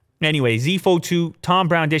 Anyway, Z Fold 2 Tom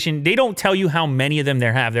Brown edition. They don't tell you how many of them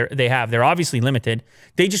they have. They're obviously limited.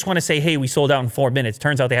 They just want to say, hey, we sold out in 4 minutes.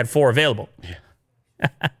 Turns out they had 4 available. Yeah.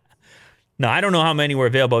 No, I don't know how many were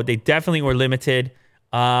available. They definitely were limited.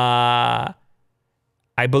 They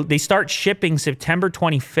start shipping September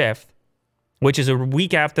 25th, which is a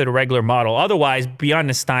week after the regular model. Otherwise, beyond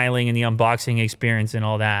the styling and the unboxing experience and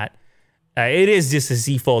all that, it is just a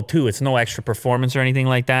Z Fold 2. It's no extra performance or anything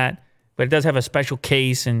like that. But it does have a special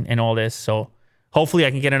case and all this. So hopefully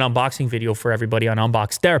I can get an unboxing video for everybody on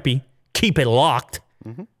Unbox Therapy. Keep it locked.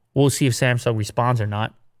 Mm-hmm. We'll see if Samsung responds or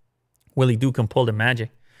not. Willie Duke can pull the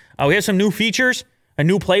magic. We have some new features. A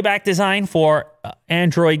new playback design for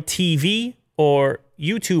Android TV or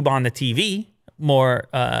YouTube on the TV, more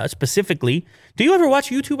specifically. Do you ever watch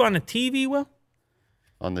YouTube on the TV, Will?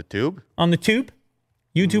 On the tube? On the tube?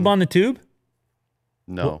 YouTube on the tube?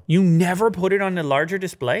 No. You never put it on the larger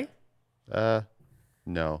display?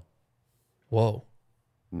 No. Whoa.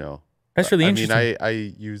 No. That's really interesting. I mean, I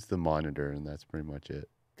use the monitor, and that's pretty much it.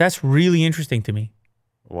 That's really interesting to me.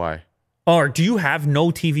 Why? Or do you have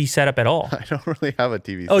no TV setup at all? I don't really have a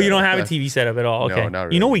TV Oh, you don't have a TV setup at all? Okay. No, not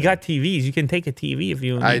really. You know, we got TVs. You can take a TV if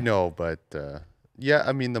you need. I know, but yeah,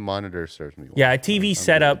 I mean, the monitor serves me well. Yeah, a TV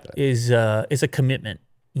setup is a commitment,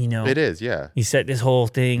 you know. It is, yeah. You set this whole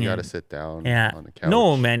thing. You got to sit down yeah. on the couch.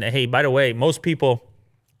 No, man. Hey, by the way, most people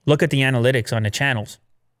look at the analytics on the channels,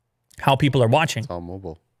 how people are watching. It's all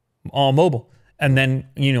mobile. All mobile. And then,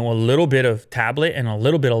 you know, a little bit of tablet and a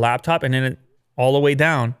little bit of laptop and then all the way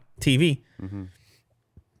down TV. Mm-hmm.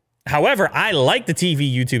 However, I like the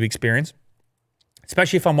TV YouTube experience,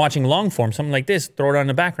 especially if I'm watching long form, something like this, throw it on in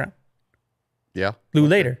the background. Yeah. Do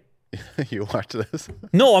later. You watch this?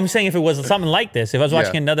 No, I'm saying if it was something like this, if I was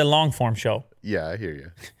watching another long form show. Yeah, I hear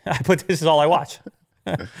you. This is all I watch.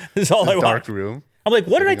 This is all I watch. Dark room. I'm like,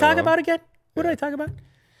 what did I talk about again? What did I talk about?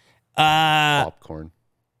 Popcorn.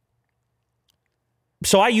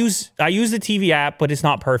 So I use the TV app, but it's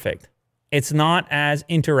not perfect. It's not as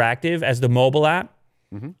interactive as the mobile app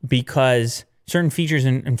because certain features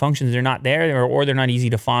and functions are not there, or they're not easy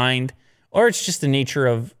to find, or it's just the nature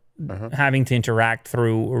of having to interact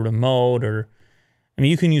through a remote. Or I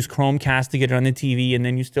mean, you can use Chromecast to get it on the TV, and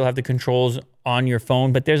then you still have the controls on your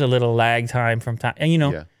phone, but there's a little lag time from time, and you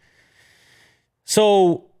know. Yeah.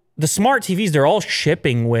 So the smart TVs, they're all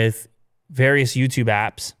shipping with various YouTube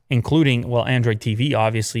apps, including, well, Android TV,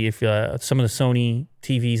 obviously, if some of the Sony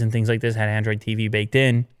TVs and things like this had Android TV baked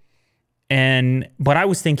in. But I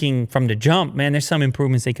was thinking from the jump, man, there's some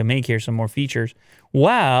improvements they can make here, some more features.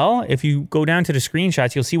 Well, if you go down to the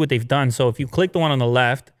screenshots, you'll see what they've done. So if you click the one on the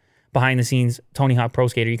left, behind the scenes, Tony Hawk Pro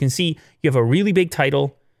Skater, you can see you have a really big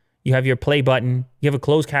title, you have your play button, you have a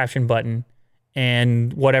closed caption button,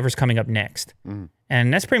 and whatever's coming up next. Mm.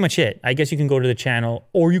 And that's pretty much it. I guess you can go to the channel,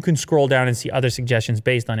 or you can scroll down and see other suggestions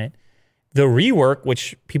based on it. The rework,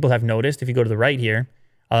 which people have noticed, if you go to the right here,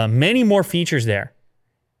 many more features there.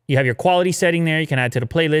 You have your quality setting there. You can add to the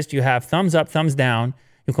playlist. You have thumbs up, thumbs down.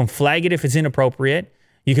 You can flag it if it's inappropriate.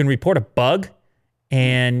 You can report a bug.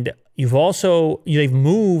 And they've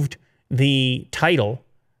moved the title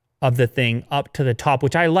of the thing up to the top,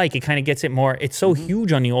 which I like. It kind of gets it more. It's so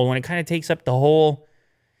huge on the old one. It kind of takes up the whole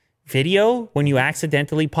video when you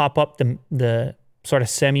accidentally pop up the sort of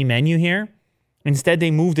semi-menu here. Instead,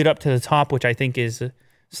 they moved it up to the top, which I think is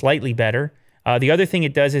slightly better. The other thing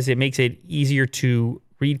it does is it makes it easier to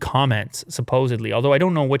read comments, supposedly. Although I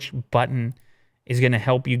don't know which button is going to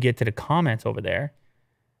help you get to the comments over there.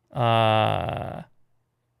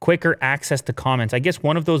 Quicker access to comments. I guess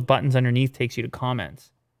one of those buttons underneath takes you to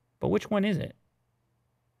comments. But which one is it?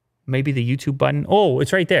 Maybe the YouTube button. Oh,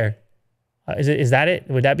 it's right there. Is that it?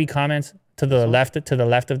 Would that be comments to the left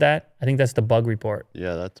of that? I think that's the bug report.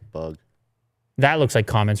 Yeah, that's a bug. That looks like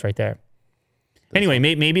comments right there. Anyway,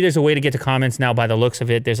 maybe there's a way to get to comments now by the looks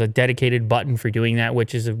of it. There's a dedicated button for doing that,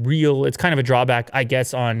 which is it's kind of a drawback, I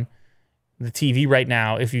guess, on the TV right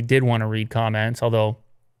now if you did want to read comments. Although,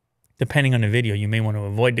 depending on the video, you may want to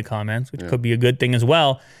avoid the comments, which could be a good thing as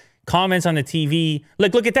well. Comments on the TV.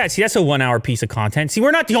 Look at that. See, that's a 1 hour piece of content. See,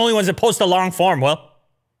 we're not the only ones that post a long form, Well.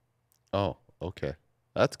 Oh, okay.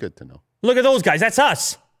 That's good to know. Look at those guys. That's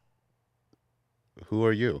us. Who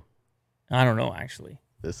are you? I don't know, actually.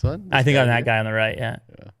 This one? I think I'm that here? guy on the right, yeah.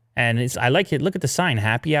 And I like it. Look at the sign,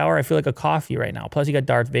 happy hour. I feel like a coffee right now. Plus, you got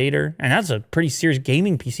Darth Vader. And that's a pretty serious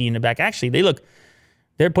gaming PC in the back. Actually,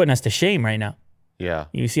 they're putting us to shame right now. Yeah.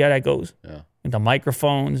 You see how that goes? Yeah. With the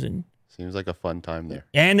microphones and Seems like a fun time there.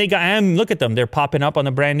 and look at them. They're popping up on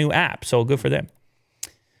the brand new app. So good for them.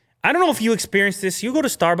 I don't know if you experience this. You go to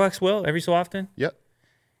Starbucks, Will, every so often? Yep.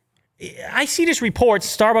 I see this report,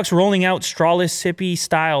 Starbucks rolling out strawless sippy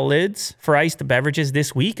style lids for iced beverages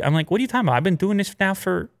this week. I'm like, what are you talking about? I've been doing this now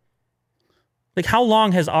for, like, how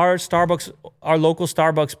long has our local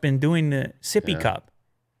Starbucks been doing the sippy cup?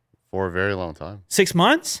 For a very long time. 6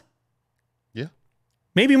 months? Yeah.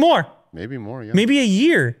 Maybe more. Maybe more, yeah. Maybe a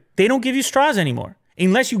year. They don't give you straws anymore.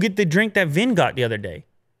 Unless you get the drink that Vin got the other day.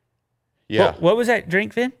 Yeah. What was that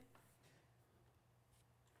drink, Vin?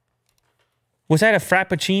 Was that a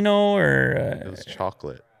Frappuccino or It was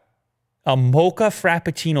chocolate. a mocha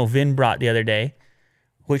Frappuccino Vin brought the other day,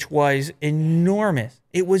 which was enormous.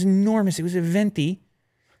 It was enormous. It was a venti.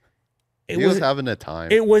 He was having a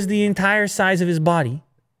time. It was the entire size of his body.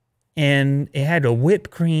 And it had a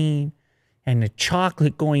whipped cream and the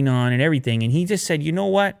chocolate going on and everything. And he just said, you know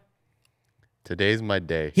what? Today's my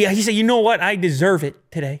day. Yeah, he said, you know what? I deserve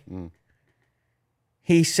it today. Mm.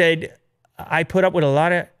 He said, I put up with a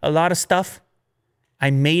lot of stuff. I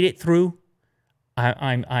made it through.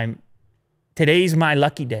 I'm today's my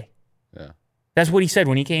lucky day. Yeah. That's what he said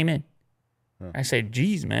when he came in. I said,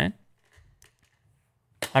 geez, man.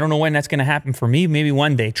 I don't know when that's going to happen for me. Maybe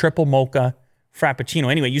one day. Triple mocha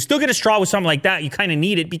Frappuccino. Anyway, you still get a straw with something like that. You kind of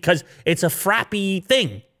need it because it's a frappy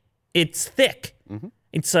thing. It's thick. Mm-hmm.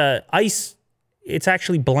 It's ice. It's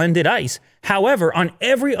actually blended ice. However, on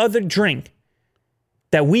every other drink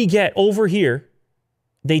that we get over here,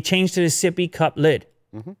 they change to the sippy cup lid.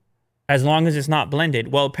 Mm-hmm. As long as it's not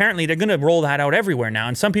blended. Well, apparently they're going to roll that out everywhere now.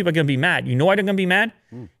 And some people are going to be mad. You know why they're going to be mad?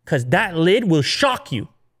 Because that lid will shock you.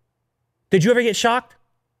 Did you ever get shocked?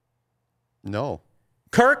 No.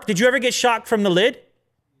 Kirk, did you ever get shocked from the lid?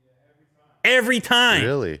 Every time.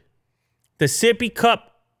 Really? The sippy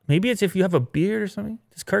cup. Maybe it's if you have a beard or something.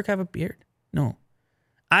 Does Kirk have a beard? No.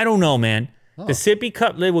 I don't know, man. The sippy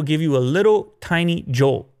cup lid will give you a little tiny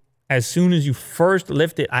jolt as soon as you first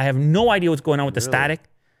lift it. I have no idea what's going on with the static.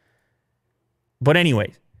 But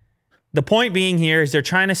anyways, the point being here is they're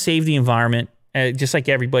trying to save the environment, just like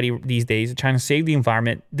everybody these days. They're trying to save the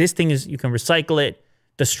environment. This thing is, you can recycle it.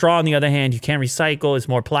 The straw, on the other hand, you can't recycle. It's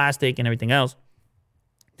more plastic and everything else.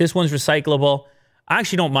 This one's recyclable. I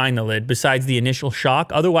actually don't mind the lid besides the initial shock.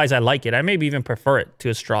 Otherwise, I like it. I maybe even prefer it to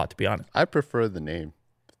a straw, to be honest. I prefer the name.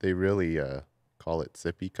 They really call it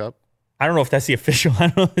Sippy Cup. I don't know if that's the official. I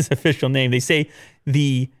don't know if it's the official name. They say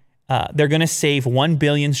they're going to save 1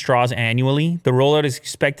 billion straws annually. The rollout is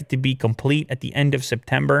expected to be complete at the end of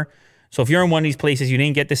September. So if you're in one of these places, you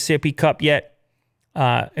didn't get the sippy cup yet,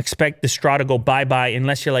 expect the straw to go bye-bye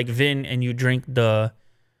unless you're like Vin and you drink the,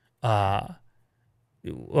 what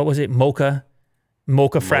was it? Mocha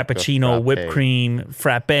Frappuccino, whipped cream,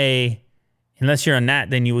 frappe. Unless you're on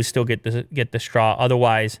that, then you would still get the straw.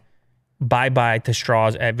 Otherwise, bye-bye to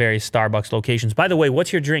straws at various Starbucks locations. By the way,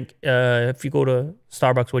 what's your drink? If you go to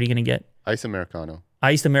Starbucks, what are you going to get? Ice Americano.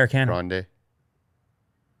 Iced Americano. Grande.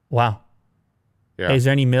 Wow. Yeah. Hey, is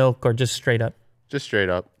there any milk or just straight up? Just straight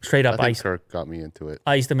up. Straight up I think iced. Kirk got me into it.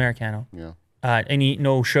 Iced Americano. Yeah.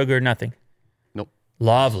 No sugar, nothing. Nope.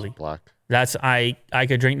 Lovely. Black. That's I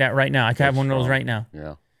could drink that right now. I could have one of those right now.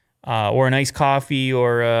 Yeah. Or an iced coffee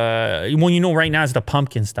or right now is the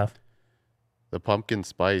pumpkin stuff. The pumpkin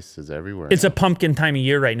spice is everywhere. It's now. a pumpkin time of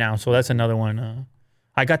year right now, so that's another one.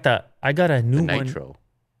 I got a new The one. nitro.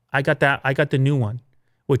 I got the new one,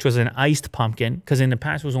 which was an iced pumpkin, because in the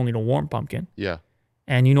past it was only the warm pumpkin. Yeah.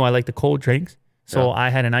 And I like the cold drinks, so I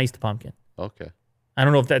had an iced pumpkin. Okay. I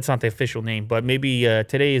don't know if that's not the official name, but maybe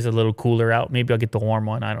today is a little cooler out. Maybe I'll get the warm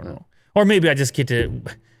one. I don't know. Or maybe I just get to,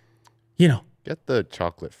 Get the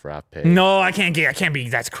chocolate frappe. No, I can't be.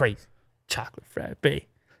 That's crazy. Chocolate frappe.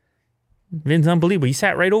 Vin's unbelievable. He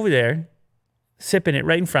sat right over there, sipping it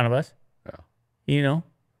right in front of us. Yeah.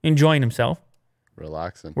 Enjoying himself.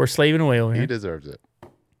 Relaxing. We're slaving away over He here. deserves it.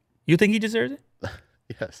 You think he deserves it?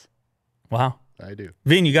 Yes. Wow. I do.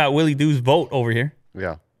 Vin, you got Willie Doo's vote over here.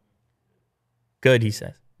 Yeah. Good, he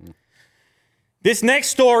says. This next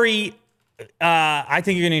story, I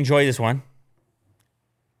think you're going to enjoy this one.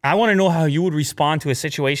 I want to know how you would respond to a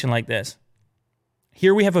situation like this.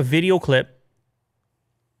 Here we have a video clip.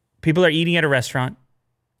 People are eating at a restaurant,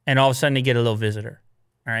 and all of a sudden they get a little visitor.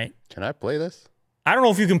 All right? Can I play this? I don't know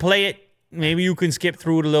if you can play it. Maybe you can skip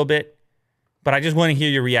through it a little bit. but I just want to hear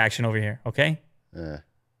your reaction over here, okay? Yeah.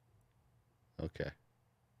 Okay.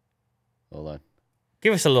 Hold on.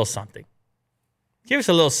 Give us a little something. Give us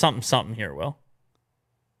a little something here, Will.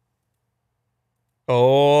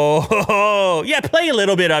 Oh, yeah, play a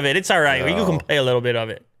little bit of it. It's all right. You can play a little bit of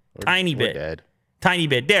it. Tiny We're bit. dead. Tiny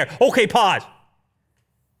bit. There. Okay, pause.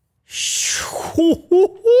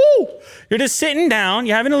 You're just sitting down.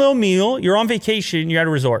 You're having a little meal. You're on vacation. You're at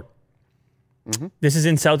a resort. This is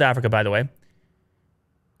in South Africa, by the way.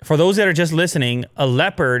 For those that are just listening, a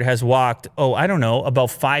leopard has walked, I don't know,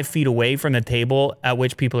 about 5 feet away from the table at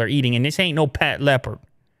which people are eating. And this ain't no pet leopard.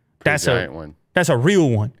 That's giant one. That's a real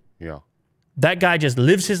one. Yeah. That guy just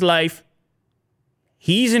lives his life.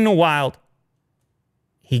 He's in the wild.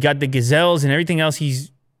 He got the gazelles and everything else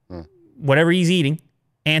whatever he's eating.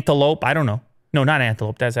 Antelope, I don't know. No, not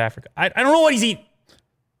antelope. That's Africa. I don't know what he's eating.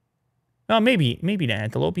 No, maybe the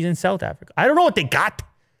antelope. He's in South Africa. I don't know what they got.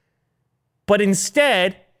 But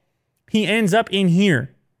instead, he ends up in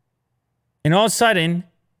here. And all of a sudden,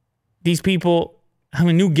 these people have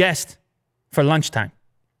a new guest for lunchtime.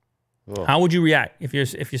 Whoa. How would you react if you're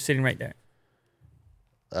sitting right there?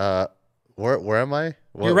 Where am I?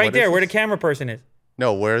 You're right there where the camera person is.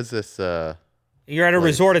 No, where is this? You're at a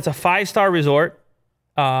resort. It's a 5-star resort.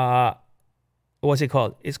 What's it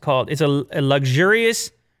called? It's a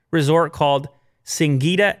luxurious resort called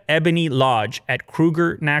Singida Ebony Lodge at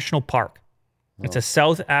Kruger National Park. It's a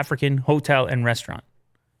South African hotel and restaurant.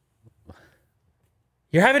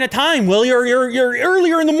 You're having a time, Will. You're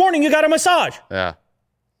earlier in the morning. You got a massage. Yeah.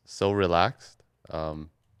 So relaxed.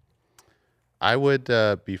 I would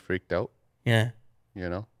be freaked out. Yeah, You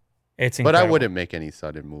know. it's But incredible. I wouldn't make any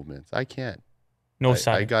sudden movements. I can't. No I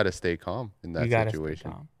sudden. gotta stay calm in that You gotta stay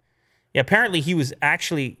situation. calm. Yeah, apparently he was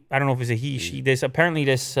actually, I don't know if it was a he, she, this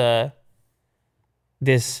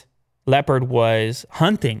leopard was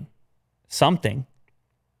hunting something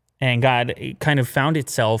and it kind of found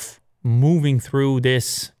itself moving through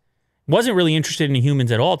this, wasn't really interested in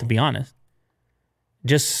humans at all, to be honest.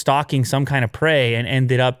 Just stalking some kind of prey and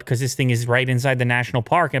ended up, because this thing is right inside the national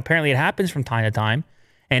park, and apparently it happens from time to time,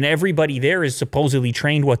 and everybody there is supposedly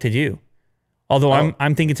trained what to do. Although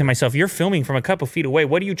I'm thinking to myself, you're filming from a couple feet away.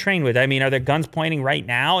 What do you train with? I mean, are there guns pointing right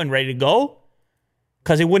now and ready to go?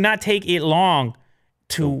 Because it would not take it long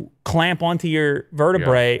to clamp onto your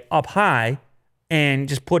vertebrae up high and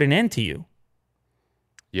just put an end to you.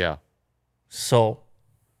 Yeah. So,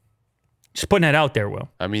 just putting that out there, Will.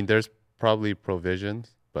 I mean, there's probably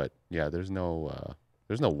provisions, but yeah, there's no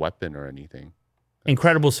weapon or anything.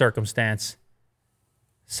 Incredible circumstance.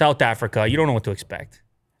 South Africa, you don't know what to expect.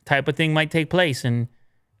 Type of thing might take place, and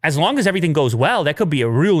as long as everything goes well, that could be a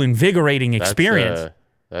real invigorating experience.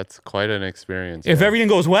 That's quite an experience. If everything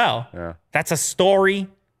goes well, Yeah. that's a story.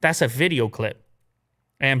 That's a video clip.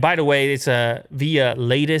 And by the way, it's via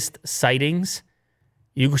latest sightings.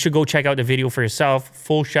 You should go check out the video for yourself.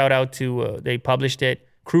 Full shout out to, they published it.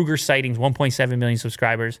 Kruger Sightings, 1.7 million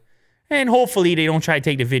subscribers. And hopefully they don't try to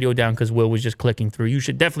take the video down because Will was just clicking through. You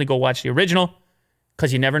should definitely go watch the original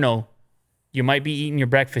because you never know. You might be eating your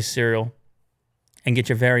breakfast cereal and get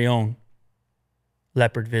your very own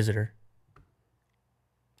leopard visitor.